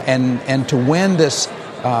and to win this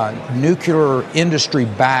nuclear industry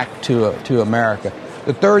back to America.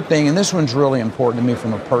 The third thing, and this one's really important to me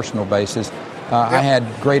from a personal basis, I had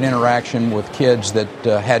great interaction with kids that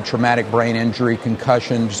had traumatic brain injury,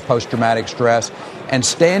 concussions, post-traumatic stress, and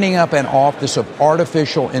standing up an office of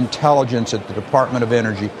artificial intelligence at the Department of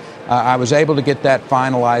Energy. I was able to get that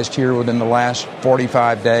finalized here within the last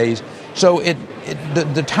 45 days. So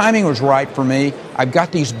the timing was right for me. I've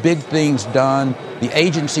got these big things done. The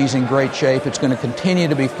agency's in great shape. It's going to continue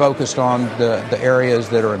to be focused on the areas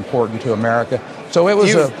that are important to America. So it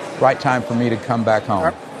was a right time for me to come back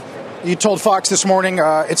home. You told Fox this morning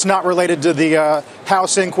it's not related to the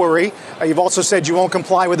House inquiry. You've also said you won't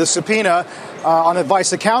comply with the subpoena on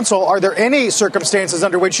advice of counsel. Are there any circumstances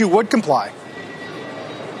under which you would comply?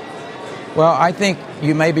 Well, I think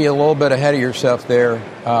you may be a little bit ahead of yourself there.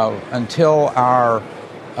 Until our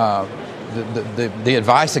the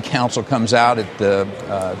advice of counsel comes out at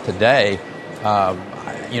today,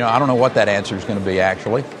 I don't know what that answer is going to be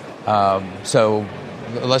actually. So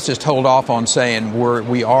let's just hold off on saying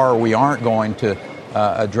we are or we aren't going to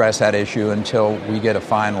address that issue until we get a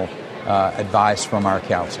final advice from our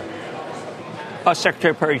counsel.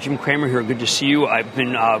 Secretary Perry, Jim Cramer here. Good to see you. I've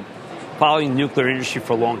been following the nuclear industry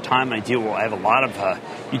for a long time. I have a lot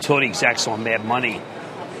of utility execs on Mad Money.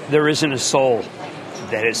 There isn't a soul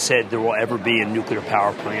that has said there will ever be a nuclear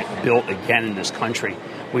power plant built again in this country.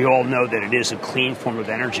 We all know that it is a clean form of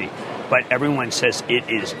energy, but everyone says it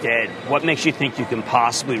is dead. What makes you think you can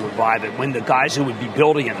possibly revive it when the guys who would be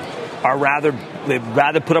building it they'd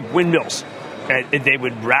rather put up windmills? They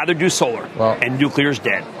would rather do solar, and nuclear's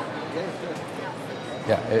dead.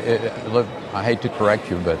 Yeah, look, I hate to correct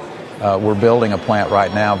you, but We're building a plant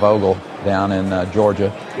right now, Vogel, down in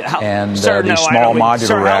Georgia. And these small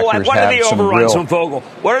modular reactors what are the have overruns some on Vogel?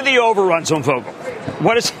 What are the overruns on Vogel?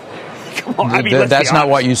 What is... Come on, that's not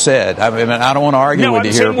what you said. I mean, I don't want to argue with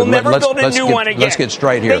you here. We'll never build a new one again. Let's get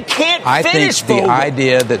straight here. They can't I finish think the Vogel.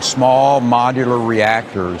 idea that small modular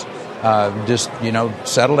reactors,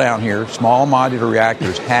 settle down here, small modular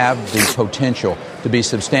reactors have the potential to be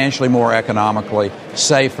substantially more economically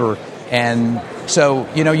safer. And so,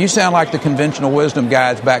 you sound like the conventional wisdom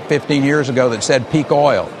guys back 15 years ago that said peak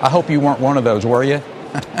oil. I hope you weren't one of those, were you?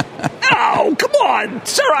 Oh, come on,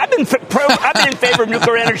 sir! I've been in favor of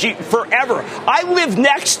nuclear energy forever. I live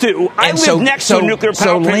next to a nuclear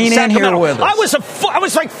power plant in Sacramento. With us. I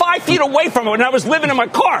was like 5 feet away from it when I was living in my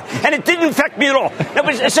car, and it didn't affect me at all. No,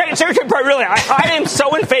 but Secretary Perry, really, I am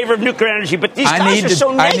so in favor of nuclear energy, but these guys are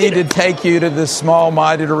so negative. I need to take you to this small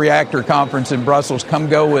modular reactor conference in Brussels. Come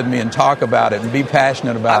go with me and talk about it and be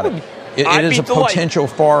passionate about it. It is a potential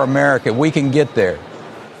for America. We can get there.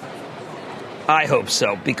 I hope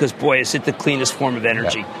so, because, boy, is it the cleanest form of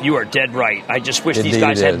energy. Yeah. You are dead right. I just wish Indeed these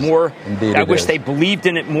guys had more. I wish they believed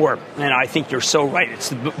in it more. And I think you're so right.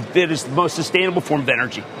 It is the most sustainable form of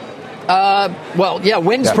energy.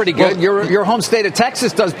 Wind's pretty good. Your home state of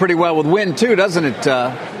Texas does pretty well with wind, too, doesn't it,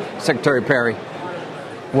 Secretary Perry?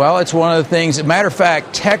 Well, it's one of the things. As a matter of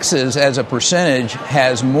fact, Texas, as a percentage,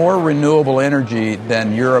 has more renewable energy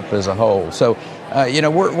than Europe as a whole. So,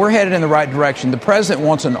 we're headed in the right direction. The president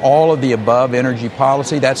wants an all-of-the-above energy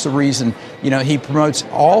policy. That's the reason, he promotes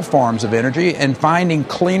all forms of energy and finding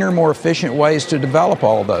cleaner, more efficient ways to develop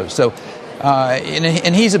all of those. So,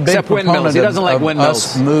 and he's a big proponent of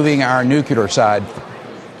us moving our nuclear side.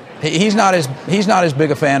 He's not as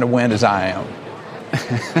big a fan of wind as I am.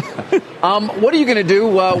 What are you going to do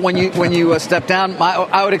when you step down?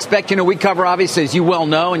 I would expect, we cover, obviously, as you well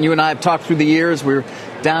know, and you and I have talked through the years. We're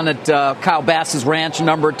down at Kyle Bass's ranch a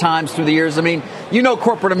number of times through the years. I mean,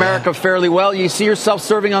 corporate America fairly well. You see yourself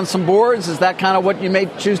serving on some boards? Is that kind of what you may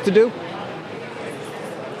choose to do?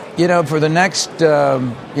 For the next,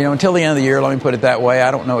 until the end of the year, let me put it that way.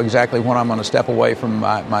 I don't know exactly when I'm going to step away from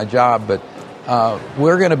my job, but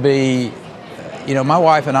we're going to be... my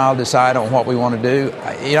wife and I will decide on what we want to do.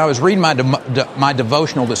 I was reading my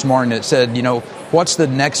devotional this morning that said, what's the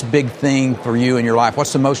next big thing for you in your life?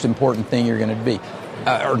 What's the most important thing you're going to be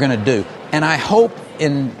or going to do? And I hope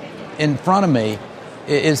in front of me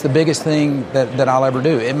is the biggest thing that I'll ever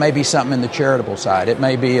do. It may be something in the charitable side. It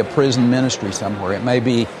may be a prison ministry somewhere. It may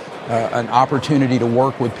be an opportunity to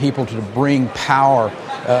work with people to bring power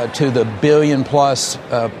to the billion-plus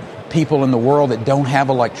people in the world that don't have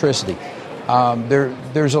electricity. I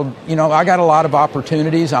got a lot of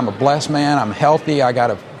opportunities. I'm a blessed man. I'm healthy. I got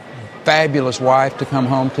a fabulous wife to come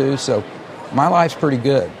home to. So my life's pretty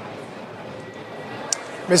good.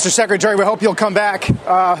 Mr. Secretary, we hope you'll come back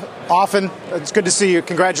often. It's good to see you.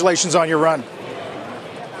 Congratulations on your run.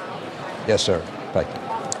 Yes, sir. Thank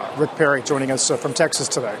you. Rick Perry joining us from Texas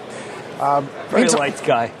today. Very light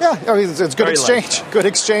guy. Yeah, it's good exchange. Light. Good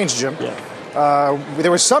exchange, Jim. Yeah.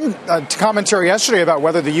 There was some commentary yesterday about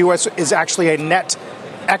whether the U.S. is actually a net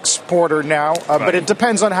exporter now, but it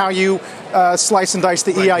depends on how you slice and dice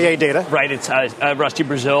the EIA data. Right. It's Rusty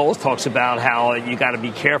Brazil talks about how you got to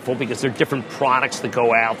be careful because there are different products that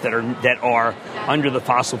go out that are under the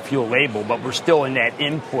fossil fuel label, but we're still a net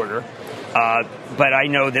importer. But I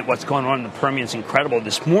know that what's going on in the Permian is incredible.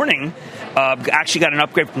 This morning, actually got an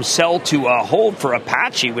upgrade from Shell to hold for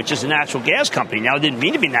Apache, which is a natural gas company. Now, it didn't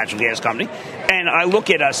mean to be a natural gas company. And I look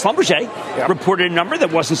at Schlumberger, reported a number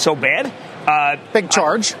that wasn't so bad. Big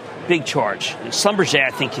charge. Big charge. Schlumberger,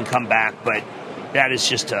 I think, can come back, but that is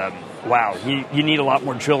just, wow. You need a lot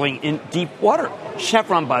more drilling in deep water.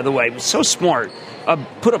 Chevron, by the way, was so smart,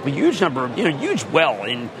 put up a huge number, huge well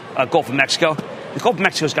in Gulf of Mexico. The Gulf of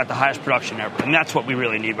Mexico's got the highest production ever, and that's what we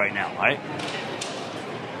really need right now, right?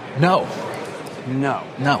 No.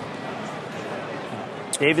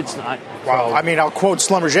 David's not. Well, I mean, I'll quote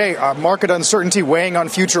Schlumberger, market uncertainty weighing on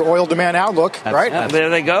future oil demand outlook, right? There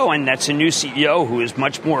they go, and that's a new CEO who is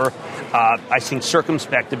much more, I think,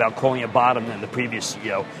 circumspect about calling a bottom than the previous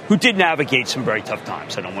CEO, who did navigate some very tough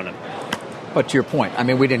times. I don't want to... But to your point, I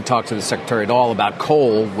mean, we didn't talk to the Secretary at all about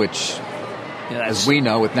coal, which... as we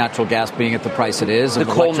know, with natural gas being at the price it is, and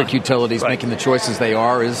electric utilities making the choices they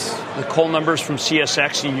are, is... The coal numbers from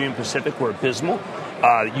CSX and Union Pacific were abysmal.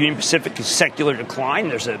 Union Pacific is secular decline.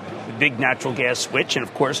 There's a big natural gas switch. And,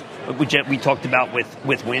 of course, we talked about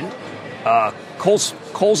with wind.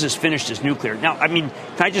 Coal's is finished as nuclear. Now, I mean,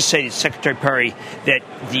 can I just say to Secretary Perry that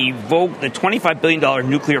the $25 billion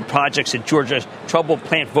nuclear projects at Georgia, Trouble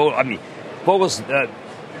Plant Vogel's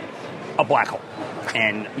a black hole.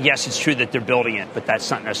 And yes, it's true that they're building it, but that's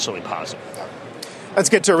not necessarily positive. Let's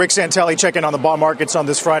get to Rick Santelli checking on the bond markets on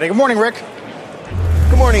this Friday. Good morning, Rick.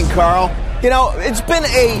 Good morning, Carl. You know, it's been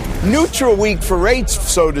a neutral week for rates,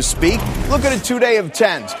 so to speak. Look at a 2-day of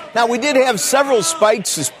 10s. Now, we did have several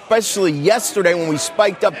spikes, especially yesterday when we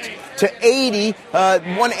spiked up to 80.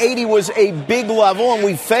 180 was a big level, and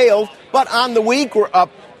we failed. But on the week, we're up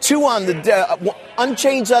 2 on the day,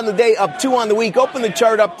 unchanged on the day, up 2 on the week. Open the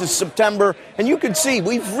chart up to September, and you can see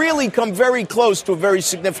we've really come very close to a very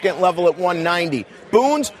significant level at 190.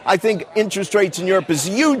 Boons, I think interest rates in Europe is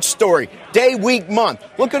a huge story. Day, week, month.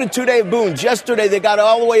 Look at a 2-day of Boons. Yesterday, they got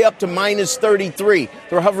all the way up to minus 33.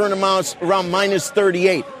 They're hovering around minus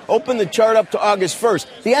 38. Open the chart up to August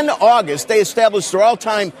 1st. The end of August, they established their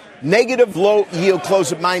all-time negative low yield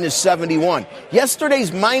close at minus 71.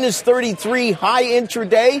 Yesterday's minus 33 high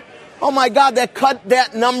intraday, oh my God, that cut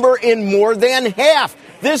that number in more than half.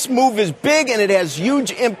 This move is big and it has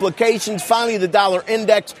huge implications. Finally, the dollar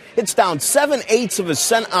index, it's down 7/8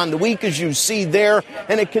 cents on the week, as you see there,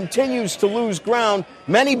 and it continues to lose ground.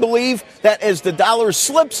 Many believe that as the dollar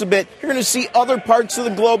slips a bit, you're going to see other parts of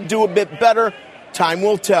the globe do a bit better. Time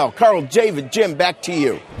will tell. Carl, David, Jim, back to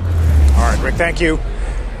you. All right, Rick, thank you.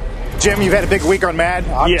 Jim, you've had a big week on MAD,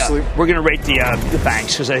 obviously. Yeah, we're going to rate the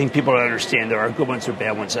banks because I think people don't understand there are good ones or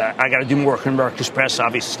bad ones. I got to do more work on American Express.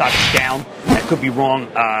 Obviously, stock is down. That could be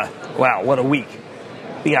wrong. Wow, what a week.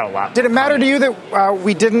 We got a lot. Did it matter to you that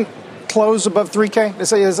we didn't close above 3K?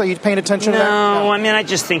 Is you paying attention to that? No, I mean, I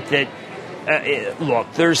just think that,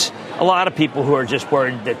 look, there's a lot of people who are just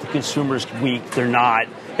worried that the consumer's weak. They're not.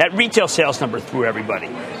 That retail sales number threw everybody.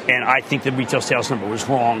 And I think the retail sales number was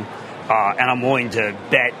wrong. And I'm willing to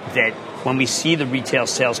bet that when we see the retail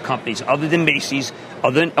sales companies, other than Macy's,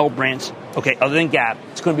 other than L Brands, other than Gap,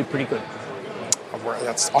 it's going to be pretty good.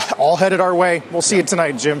 That's all headed our way. We'll see you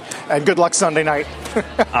tonight, Jim. And good luck Sunday night.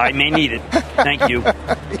 I may need it. Thank you.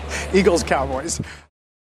 Eagles, Cowboys.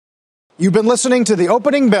 You've been listening to The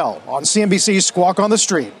Opening Bell on CNBC's Squawk on the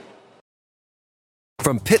Street.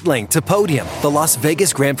 From pit lane to podium, the Las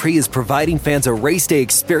Vegas Grand Prix is providing fans a race day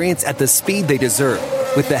experience at the speed they deserve.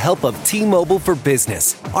 With the help of T-Mobile for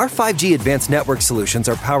Business, our 5G advanced network solutions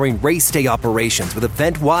are powering race day operations with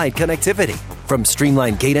event-wide connectivity. From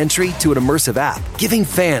streamlined gate entry to an immersive app, giving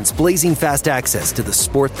fans blazing fast access to the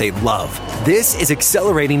sport they love. This is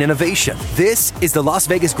accelerating innovation. This is the Las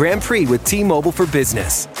Vegas Grand Prix with T-Mobile for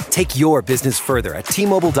Business. Take your business further at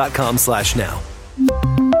T-Mobile.com/now.